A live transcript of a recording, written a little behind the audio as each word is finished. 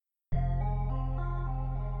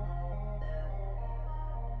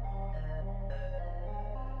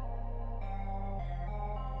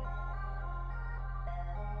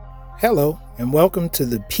Hello, and welcome to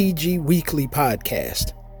the PG Weekly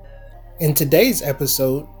Podcast. In today's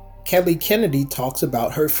episode, Kelly Kennedy talks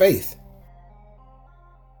about her faith.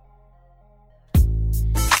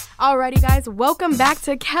 Alrighty, guys, welcome back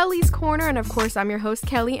to Kelly's Corner, and of course, I'm your host,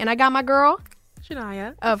 Kelly, and I got my girl,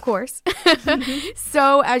 Shania. of course.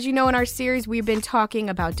 So, as you know, in our series, we've been talking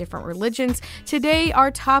about different religions. Today, our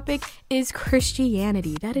topic is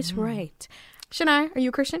Christianity. That is right. Shania, are you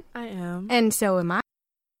a Christian? I am. And so am I.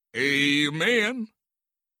 Amen.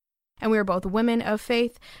 And we are both women of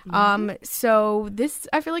faith. So this,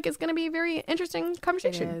 I feel like, is going to be a very interesting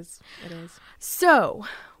conversation. It is. So,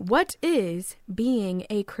 what is being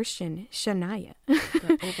a Christian, Shania?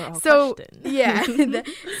 The overall So, question. yeah.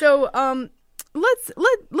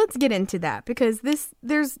 Let's get into that, because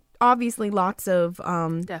there's obviously lots of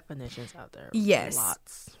Definitions out there. Yes.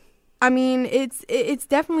 Lots. I mean, it's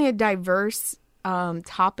definitely a diverse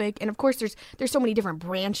topic, and of course there's so many different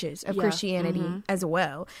branches of Christianity as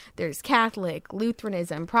well. There's Catholic,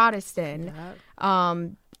 Lutheranism, Protestant,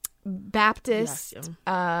 Baptist,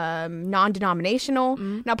 non-denominational.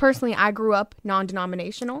 Now, personally, I grew up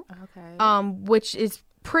non-denominational, which is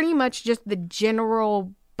pretty much just the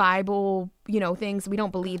general Bible, things. We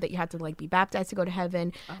don't believe that you have to be baptized to go to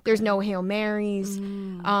heaven. There's no Hail Marys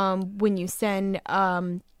when you send.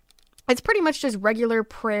 It's pretty much just regular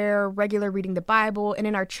prayer, regular reading the Bible. And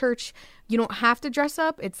in our church, you don't have to dress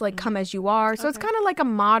up. It's like come as you are. So it's kind of like a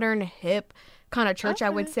modern, hip kind of church, I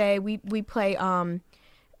would say. We play Like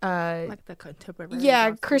the contemporary.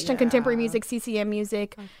 Yeah, Christian contemporary music, CCM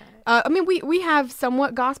music. I mean, we have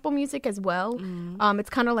somewhat gospel music as well. It's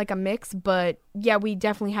kind of like a mix, but yeah, we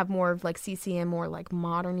definitely have more of like CCM, more like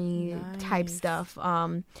modern-y type stuff.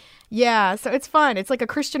 Yeah, so it's fun. It's like a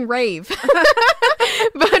Christian rave.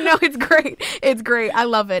 But no, it's great. It's great. I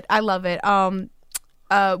love it. What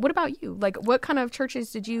about you? Like, what kind of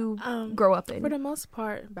churches did you grow up in? For the most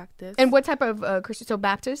part, Baptist. And what type of Christian? So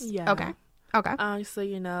Baptist? Yeah. Okay.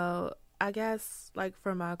 So, I guess, like,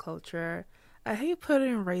 for my culture, I hate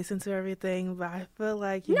putting race into everything, but I feel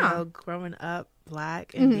like, growing up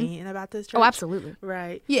Black and being in a Baptist church. Oh, absolutely.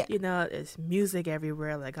 Right. Yeah. It's music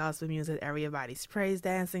everywhere, like gospel music, everybody's praise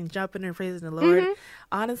dancing, jumping and praising the Lord.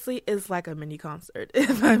 Honestly, it's like a mini concert,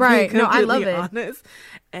 if I'm being No, I love completely it. honest.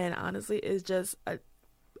 And honestly, it's just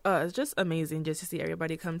amazing just to see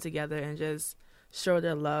everybody come together and just show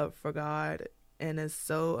their love for God. And it's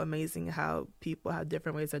so amazing how people have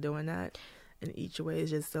different ways of doing that. And each way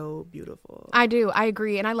is just so beautiful. I do. I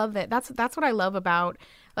agree. And I love that. That's what I love about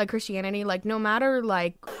like Christianity. Like, no matter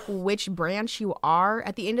like which branch you are,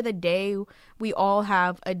 at the end of the day, we all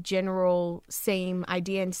have a general same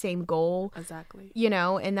idea and same goal. Exactly.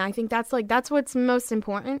 And I think that's what's most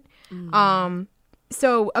important.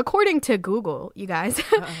 So according to Google, you guys,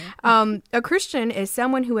 a Christian is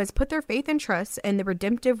someone who has put their faith and trust in the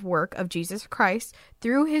redemptive work of Jesus Christ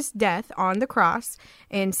through his death on the cross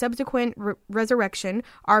and subsequent resurrection.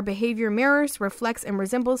 Our behavior mirrors, reflects, and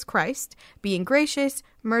resembles Christ, being gracious,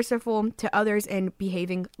 merciful to others, and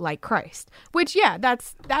behaving like Christ. Which,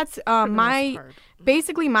 that's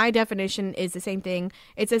basically my definition is the same thing.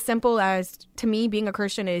 It's as simple as, to me, being a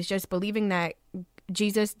Christian is just believing that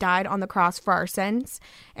Jesus died on the cross for our sins,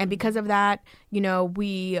 and because of that,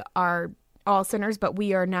 we are all sinners, but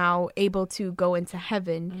we are now able to go into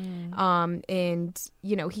heaven. And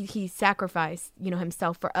he sacrificed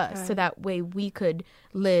himself for us, so that way we could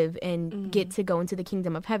live and get to go into the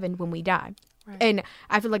kingdom of heaven when we die. And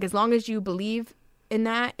I feel like as long as you believe in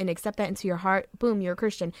that and accept that into your heart, boom, you're a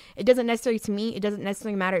Christian. It doesn't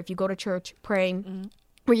necessarily matter if you go to church, pray,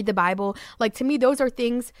 read the Bible. Like, to me, those are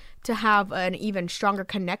things to have an even stronger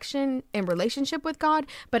connection and relationship with God.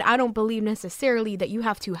 But I don't believe necessarily that you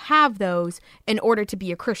have to have those in order to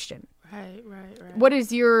be a Christian. Right. What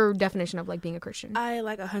is your definition of being a Christian? I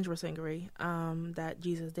 100% agree that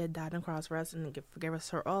Jesus did die on the cross for us and forgive us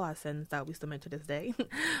for all our sins that we still make to this day.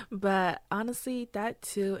 But honestly, that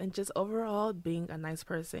too, and just overall being a nice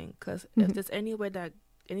person. Because if there's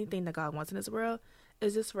anything that God wants in this world,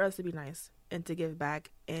 is just for us to be nice and to give back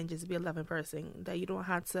and just be a loving person. That you don't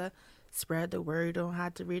have to spread the word, you don't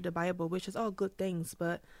have to read the Bible, which is all good things.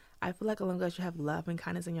 But I feel like as long as you have love and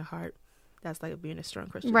kindness in your heart, that's like being a strong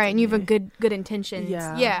Christian. Right, and you have a good intentions.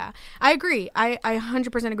 Yeah. I agree. I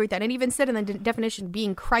 100% agree with that. And even said in the definition,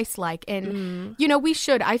 being Christ-like. And, we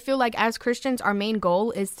should. I feel like as Christians, our main goal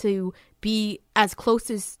is to be as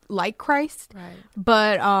close as like Christ. Right.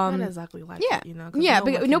 But, not exactly like it,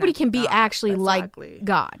 but nobody can be actually like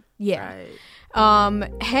God. Yeah.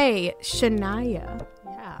 Right. Hey, Shania.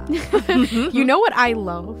 Yeah. You know what I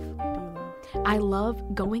love? I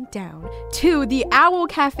love going down to the Owl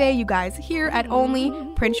Cafe, you guys, here at only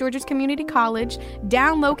Prince George's Community College,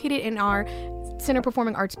 down located in our Center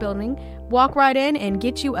Performing Arts building. Walk right in and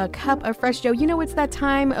get you a cup of fresh Joe. You know, it's that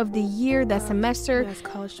time of the year, that semester. Yes,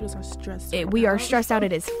 college students are stressed. We are stressed out.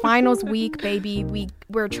 It is finals week, baby.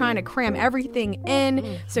 We're trying to cram everything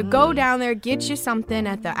in. So go down there, get you something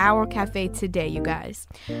at the Owl Cafe today, you guys.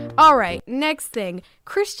 All right, next thing,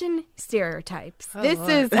 Christian stereotypes.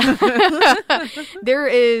 There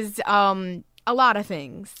is a lot of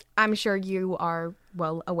things I'm sure you are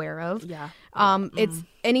well aware of. Yeah. It's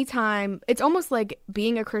anytime, it's almost like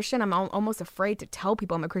being a Christian, I'm almost afraid to tell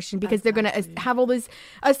people I'm a Christian because they're going to have all these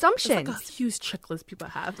assumptions. It's like a huge checklist people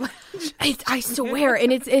have. I swear.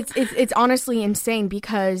 And it's honestly insane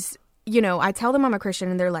because, you know, I tell them I'm a Christian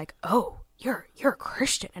and they're like, oh, you're a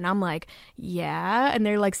Christian. And I'm like, yeah. And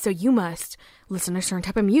they're like, so you must listen to a certain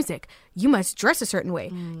type of music. You must dress a certain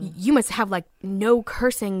way. You must have like no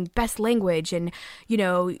cursing, best language. And, you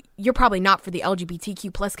know, you're probably not for the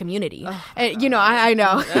LGBTQ plus community. And, you know, I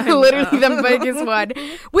know. Literally the biggest one,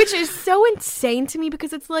 which is so insane to me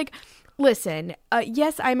because it's like, listen,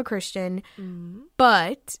 yes, I'm a Christian,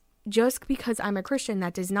 but just because I'm a Christian,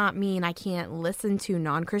 that does not mean I can't listen to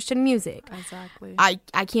non-Christian music. Exactly.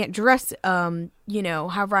 I can't dress, you know,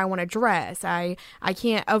 however I want to dress. I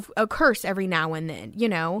can't curse every now and then, you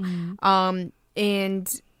know.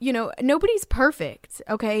 And, you know, nobody's perfect,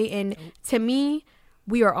 okay? And to me,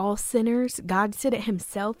 we are all sinners. God said it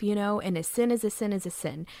himself, you know, and a sin is a sin is a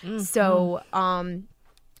sin. So,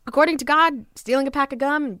 according to God, stealing a pack of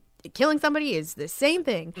gum, killing somebody is the same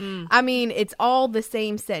thing. I mean, it's all the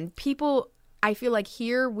same sin. People, I feel like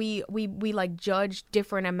here we like judge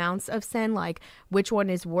different amounts of sin, like which one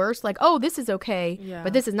is worse. Like, oh, this is okay,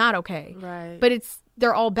 but this is not okay. Right. But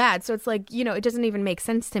they're all bad. So it's like, you know, it doesn't even make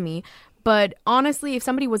sense to me. But honestly, if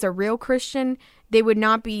somebody was a real Christian, they would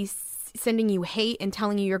not be sending you hate and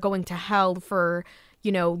telling you you're going to hell for,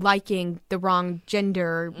 you know, liking the wrong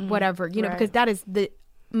gender, whatever, you know, because that is the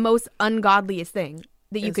most ungodliest thing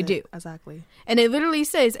that you could do. Exactly. And it literally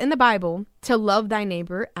says in the Bible to love thy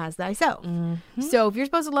neighbor as thyself. So if you're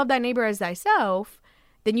supposed to love thy neighbor as thyself,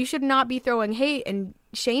 then you should not be throwing hate and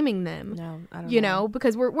shaming them. No, I don't you know,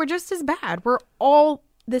 because we're just as bad. We're all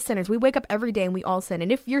the sinners. We wake up every day and we all sin.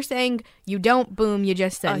 And if you're saying you don't, boom, you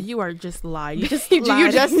just sin. You are just lying. You just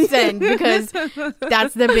you just sin because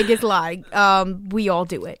that's the biggest lie. We all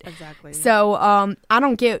do it. Exactly. So I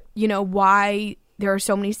don't get, you know, why there are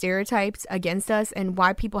so many stereotypes against us and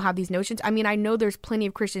why people have these notions. I mean, I know there's plenty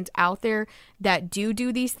of Christians out there that do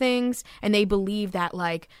these things and they believe that,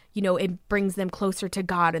 like, you know, it brings them closer to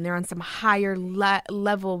God and they're on some higher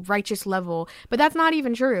level, righteous level. But that's not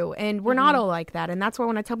even true. And we're not all like that. And that's why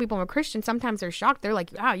when I tell people I'm a Christian, sometimes they're shocked. They're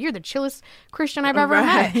like, wow, you're the chillest Christian I've ever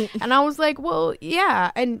met. And I was like, well,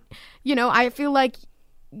 yeah. And, you know, I feel like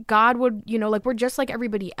God would, you know, like we're just like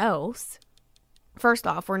everybody else. First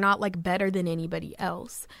off, we're not like better than anybody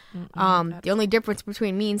else. The only difference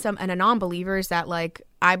between me and a non-believer is that, like,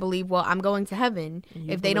 I believe, well, I'm going to heaven.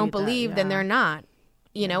 If they don't believe, then they're not.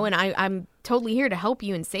 You know, and I'm totally here to help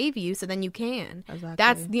you and save you, so then you can. Exactly.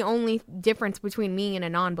 That's the only difference between me and a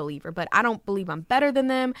non-believer. But I don't believe I'm better than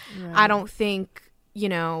them. Right. I don't think, you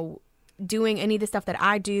know, doing any of the stuff that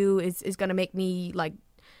I do is going to make me, like,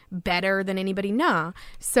 better than anybody. Nah.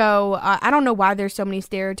 So I don't know why there's so many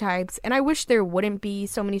stereotypes, and I wish there wouldn't be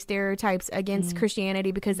so many stereotypes against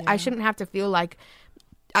Christianity, because I shouldn't have to feel like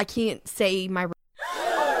I can't say my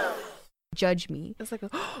judge me. It's like a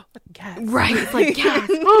gas. Right. It's like gas.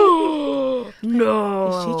 Oh,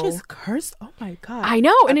 no. She just cursed. Oh my God. I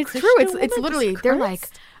know, and it's true. It's literally, they're like,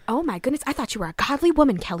 oh my goodness, I thought you were a godly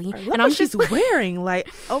woman, Kelly. Right, and I'm just wearing,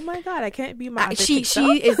 like, oh my God, I can't be my she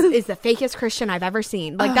is the fakest Christian I've ever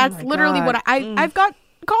seen. Like, that's literally God. What I've got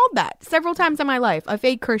called that several times in my life, a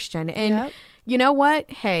fake Christian. And you know what?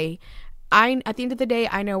 Hey, at the end of the day,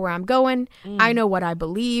 I know where I'm going. I know what I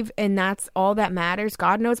believe, and that's all that matters.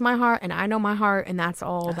 God knows my heart, and I know my heart, and that's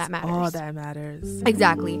all that matters. All that matters.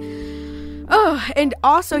 Exactly. Oh, and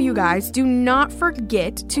also, you guys, do not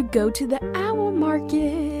forget to go to the Owl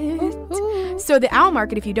Market. So the Owl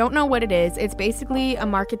Market, if you don't know what it is, it's basically a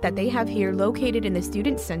market that they have here located in the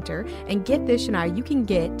Student Center. And get this, Shania, you can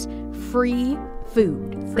get free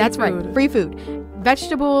food. That's right, free food.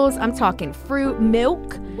 Vegetables, I'm talking fruit,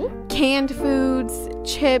 milk, canned foods,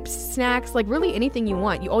 chips, snacks, like really anything you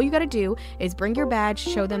want. All you got to do is bring your badge,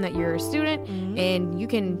 show them that you're a student, and you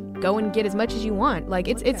can go and get as much as you want. Like,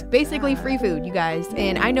 it's basically free food, you guys.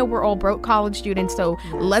 And I know we're all broke college students, so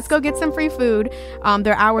let's go get some free food.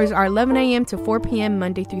 Their hours are 11 a.m. to 4 p.m.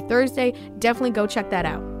 Monday through Thursday. Definitely go check that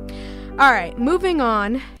out. All right, moving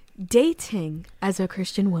on. dating as a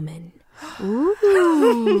Christian woman.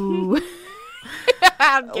 Ooh.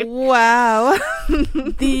 Wow.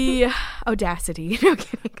 The audacity. No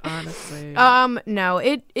kidding. Honestly. No,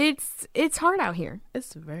 it's hard out here.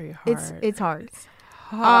 It's very hard. It's hard.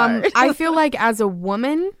 Hard. I feel like as a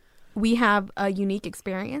woman, we have a unique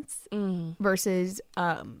experience versus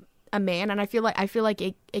a man, and I feel like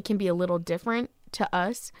it can be a little different to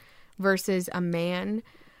us versus a man.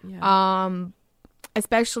 Yeah.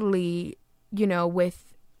 Especially,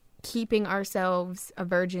 with keeping ourselves a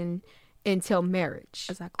virgin until marriage.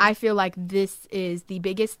 Exactly. I feel like this is the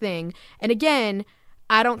biggest thing. And again,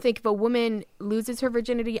 I don't think if a woman loses her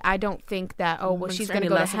virginity, I don't think that, she's going to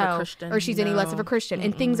go to hell or she's any less of a Christian.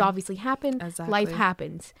 And things obviously happen. Exactly. Life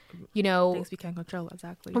happens. Things we can't control.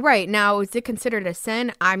 Exactly. Right. Now, is it considered a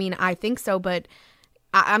sin? I mean, I think so, but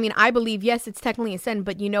I believe, yes, it's technically a sin,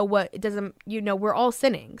 but you know what? It doesn't, we're all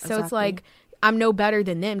sinning. So It's like, I'm no better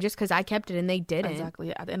than them just because I kept it and they didn't.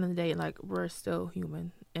 Exactly. At the end of the day, like, we're still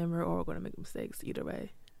human and we're all going to make mistakes either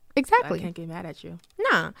way. Exactly. I can't get mad at you.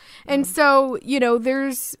 Nah. And so,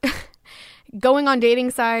 there's going on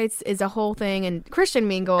dating sites is a whole thing, and Christian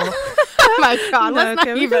Mingle. Oh my God. Let's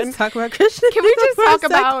not even talk about Christian. Can we just talk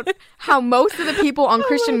about how most of the people on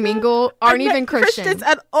Christian Mingle aren't even Christians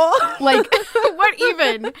at all? Like, what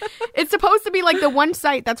even? It's supposed to be like the one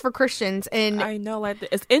site that's for Christians, and I know, like,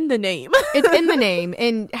 it's in the name. It's in the name,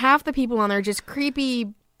 and half the people on there are just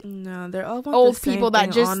creepy. No, they're all old people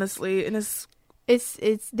that just honestly, and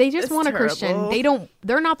they just want a terrible. Christian.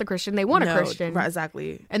 They're not the Christian. They want a Christian. Right,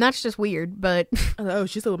 exactly. And that's just weird, but oh,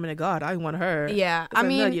 she's a woman of God. I want her. Yeah. It's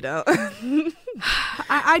no, you don't.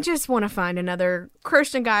 I just want to find another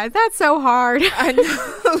Christian guy. That's so hard. I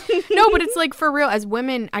know. No, but it's like, for real, as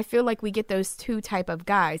women, I feel like we get those two type of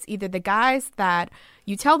guys. Either the guys that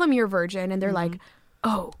you tell them you're a virgin and they're like,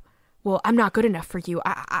 oh, well, I'm not good enough for you.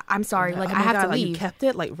 I'm sorry. Like, oh I have God, to like, leave. you kept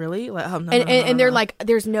it? Like, really? Like, no, and they're like,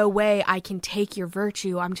 there's no way I can take your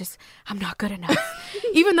virtue. I'm not good enough.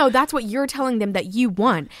 Even though that's what you're telling them that you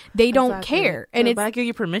want. They don't care. And but I give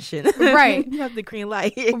you permission. Right. You have the green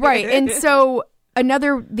light. Right. And so and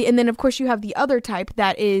then of course you have the other type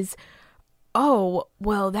that is, oh,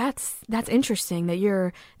 well, that's interesting that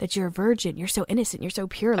you're a virgin. You're so innocent. You're so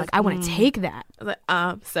pure. Like, I want to take that. Like,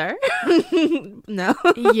 sir? No.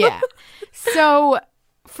 Yeah. So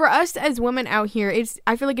for us as women out here,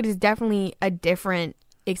 I feel like it is definitely a different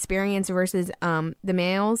experience versus the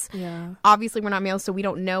males. Yeah. Obviously, we're not males, so we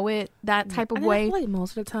don't know it that type of way. I feel like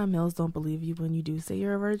most of the time males don't believe you when you do say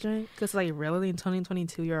you're a virgin. Because, like, really, in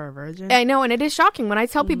 2022, you're a virgin? I know, and it is shocking. When I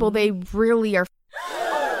tell people they really are...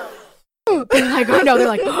 like, I know, they're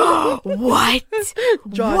like, oh, what?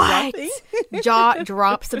 Jaw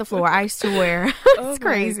drops to the floor, I swear. It's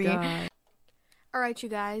crazy. All right, you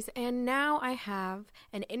guys, and now I have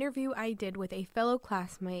an interview I did with a fellow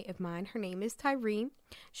classmate of mine. Her name is Tyree.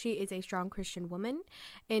 She is a strong Christian woman,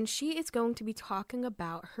 and she is going to be talking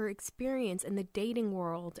about her experience in the dating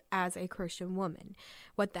world as a Christian woman,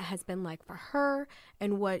 what that has been like for her,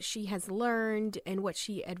 and what she has learned, and what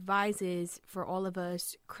she advises for all of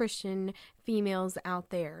us Christian females out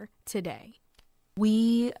there today.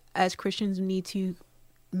 We, as Christians, need to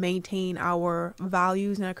maintain our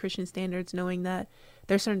values and our Christian standards, knowing that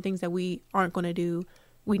there's certain things that we aren't going to do.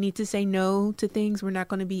 We need to say no to things. We're not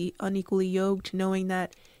going to be unequally yoked, knowing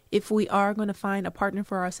that if we are going to find a partner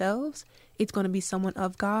for ourselves, it's going to be someone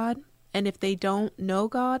of God. And if they don't know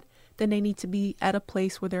God, then they need to be at a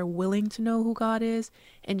place where they're willing to know who God is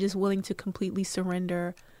and just willing to completely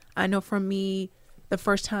surrender. I know for me, the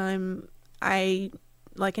first time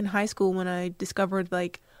like in high school, when I discovered,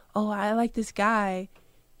 like, oh, I like this guy,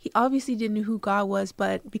 he obviously didn't know who God was,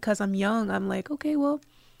 but because I'm young, I'm like, okay, well,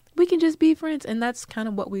 we can just be friends. And that's kind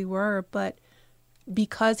of what we were. But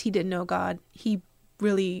because he didn't know God, he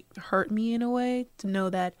really hurt me in a way to know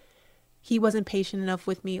that he wasn't patient enough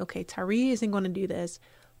with me. Okay, Tyree isn't going to do this,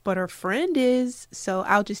 but her friend is, so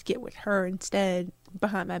I'll just get with her instead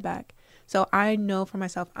behind my back. So I know for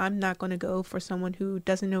myself, I'm not going to go for someone who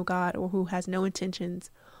doesn't know God or who has no intentions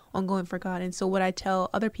on going for God. And so what I tell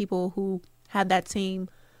other people who have that same,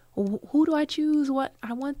 who do I choose?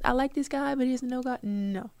 I like this guy, but he doesn't know God.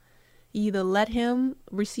 No. You either let him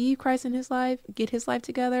receive Christ in his life, get his life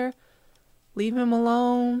together, leave him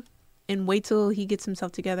alone, and wait till he gets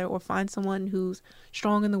himself together, or find someone who's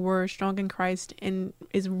strong in the word, strong in Christ, and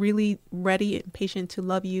is really ready and patient to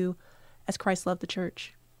love you as Christ loved the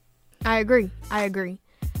church. I agree.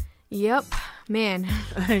 Yep. Man,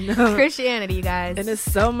 I know. Christianity, guys. And there's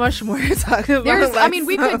so much more to talk about.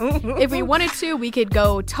 We could, if we wanted to, we could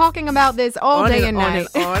go talking about this all day and night.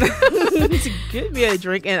 On. Give me a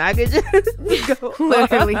drink and I could just go.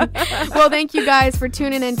 Literally. Well, thank you guys for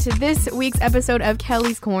tuning in to this week's episode of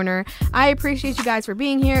Kelly's Corner. I appreciate you guys for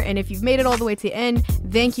being here. And if you've made it all the way to the end,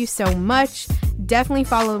 thank you so much. Definitely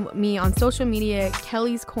follow me on social media,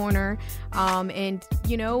 Kelly's Corner. And,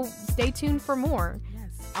 stay tuned for more.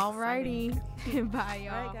 Yes. Alrighty. Bye,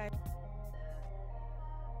 y'all. All right, guys.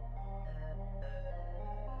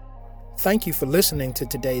 Thank you for listening to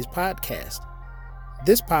today's podcast.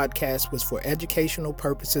 This podcast was for educational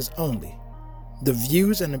purposes only. The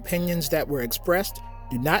views and opinions that were expressed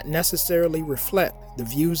do not necessarily reflect the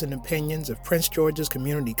views and opinions of Prince George's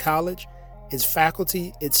Community College, its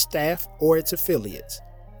faculty, its staff, or its affiliates.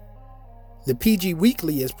 The PG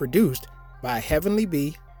Weekly is produced by Heavenly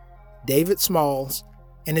B, David Smalls,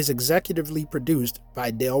 and is executively produced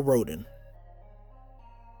by Dale Roden.